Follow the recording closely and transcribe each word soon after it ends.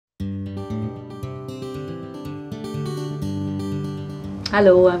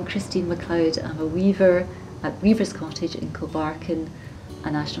Hello, I'm Christine MacLeod. I'm a weaver at Weaver's Cottage in Kilbarchan,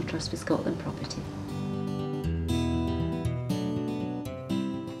 a National Trust for Scotland property.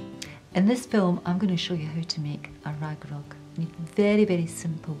 In this film, I'm going to show you how to make a rag rug. You need very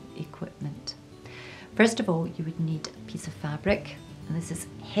simple equipment. First of all, you would need a piece of fabric, and this is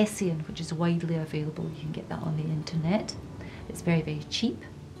Hessian, which is widely available. You can get that on the internet. It's very cheap.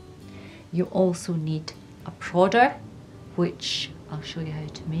 You also need a prodder, which I'll show you how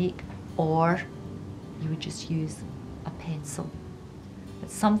to make, or you would just use a pencil.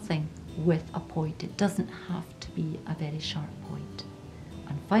 But something with a point. It doesn't have to be a very sharp point.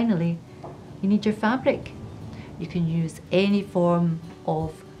 And finally, you need your fabric. You can use any form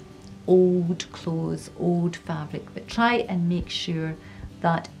of old clothes, old fabric, but try and make sure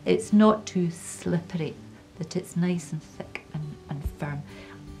that it's not too slippery, that it's nice and thick and firm.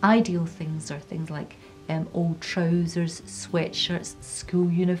 Ideal things are things like old trousers, sweatshirts,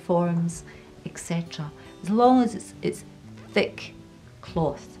 school uniforms, etc. As long as it's thick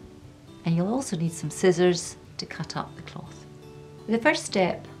cloth. And you'll also need some scissors to cut up the cloth. The first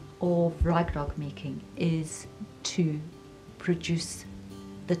step of rag rug making is to produce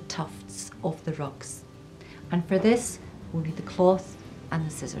the tufts of the rugs. And for this, we'll need the cloth and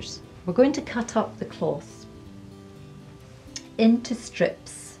the scissors. We're going to cut up the cloth into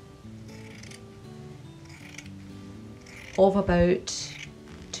strips of about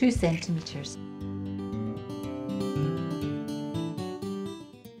 2 centimetres.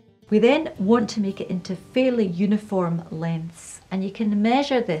 We then want to make it into fairly uniform lengths, and you can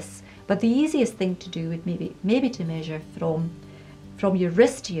measure this, but the easiest thing to do would maybe to measure from your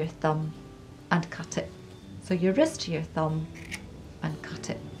wrist to your thumb and cut it. So your wrist to your thumb and cut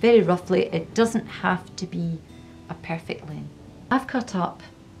it very roughly. It doesn't have to be a perfect length. I've cut up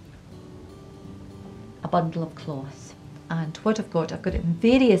a bundle of cloth. And what I've got it in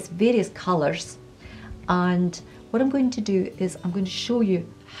various colours, and what I'm going to do is I'm going to show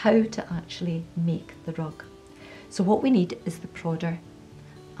you how to actually make the rug. So what we need is the prodder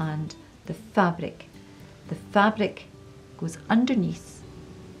and the fabric. The fabric goes underneath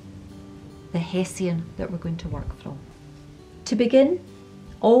the Hessian that we're going to work from. To begin,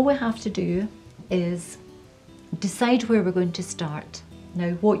 all we have to do is decide where we're going to start. Now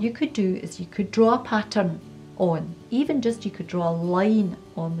what you could do is you could draw a pattern on, even just you could draw a line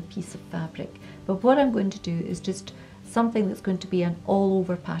on the piece of fabric, but what I'm going to do is just something that's going to be an all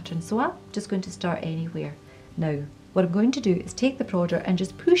over pattern, so I'm just going to start anywhere. Now what I'm going to do is take the prodder and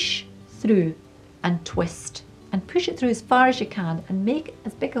just push through and twist and push it through as far as you can and make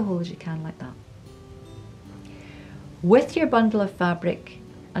as big a hole as you can, like that. With your bundle of fabric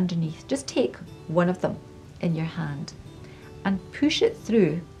underneath, just take one of them in your hand and push it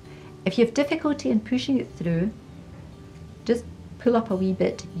through. If you have difficulty in pushing it through, just pull up a wee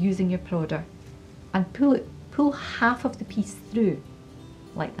bit using your prodder and pull half of the piece through,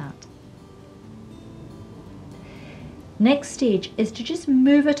 like that. Next stage is to just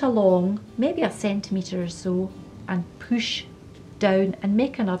move it along, maybe 1 centimetre or so, and push down and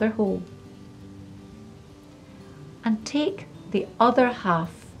make another hole. And take the other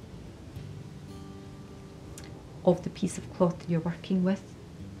half of the piece of cloth you're working with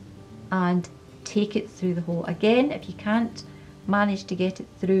and take it through the hole. Again, if you can't manage to get it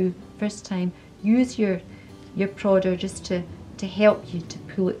through first time, use your prodder just to help you to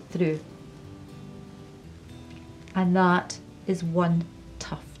pull it through. And that is one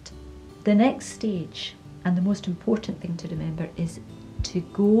tuft. The next stage, and the most important thing to remember, is to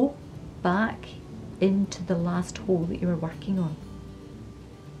go back into the last hole that you were working on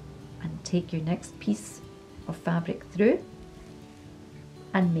and take your next piece of fabric through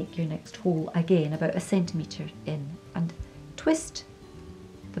and make your next hole, again about 1 centimetre in, and twist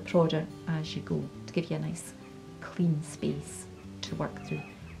the prodder as you go to give you a nice clean space to work through,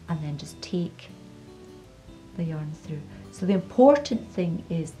 and then just take the yarn through. So the important thing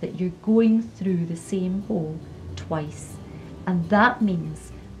is that you're going through the same hole twice, and that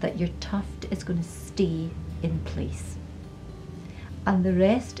means that your tuft is going to stay in place, and the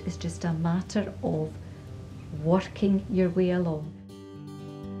rest is just a matter of working your way along.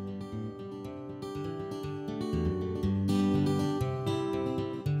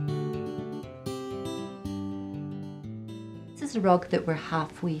 This is a rug that we're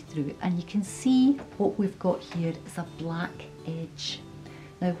halfway through, and you can see what we've got here is a black edge.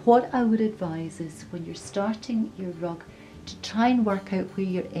 Now what I would advise is when you're starting your rug to try and work out where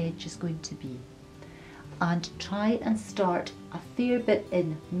your edge is going to be, and try and start a fair bit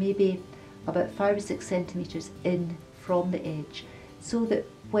in, maybe about 5 or 6 centimetres in from the edge, so that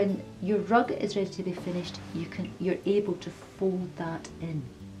when your rug is ready to be finished, you're able to fold that in.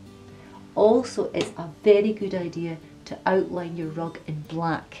 Also, it's a very good idea to outline your rug in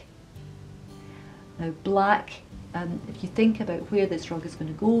black. Now black, if you think about where this rug is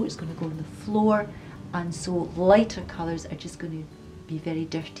going to go, it's going to go on the floor, and so lighter colours are just going to be very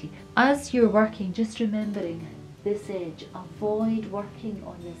dirty. As you're working, just remembering this edge, avoid working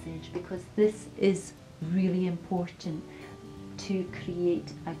on this edge because this is really important to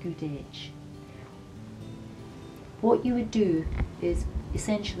create a good edge. What you would do is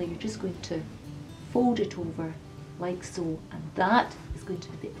essentially you're just going to fold it over like so, and that is going to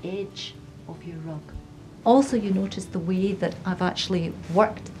be the edge of your rug. Also, you notice the way that I've actually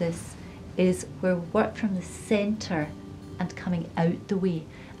worked this is where we work from the centre and coming out the way,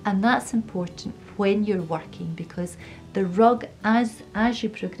 and that's important when you're working because the rug, as you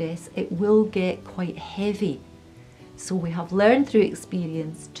progress, it will get quite heavy. So we have learned through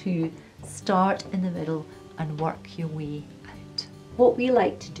experience to start in the middle and work your way out. What we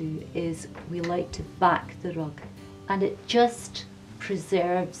like to do is we like to back the rug, and it just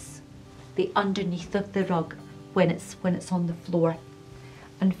preserves the underneath of the rug when it's on the floor.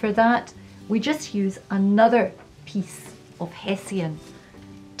 And for that, we just use another piece of Hessian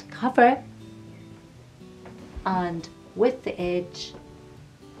to cover, and with the edge,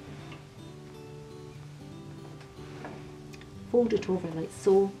 fold it over like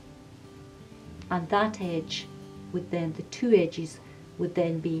so, and that edge would then, the two edges would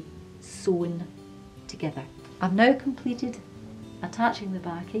then be sewn together. I've now completed attaching the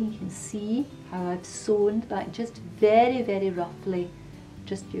backing. You can see how I've sewn back just very, very roughly.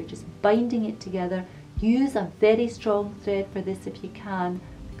 You're just binding it together. Use a very strong thread for this if you can,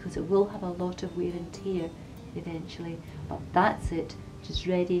 because it will have a lot of wear and tear eventually. But that's it, just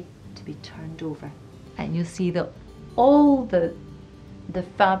ready to be turned over. And you'll see that all the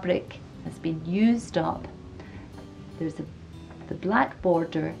fabric has been used up. There's the black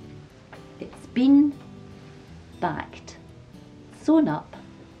border. It's been backed, sewn up,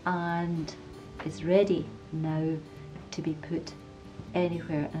 and is ready now to be put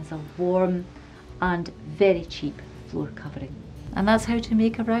anywhere as a warm and very cheap floor covering. And that's how to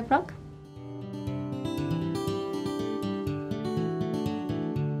make a rag rug.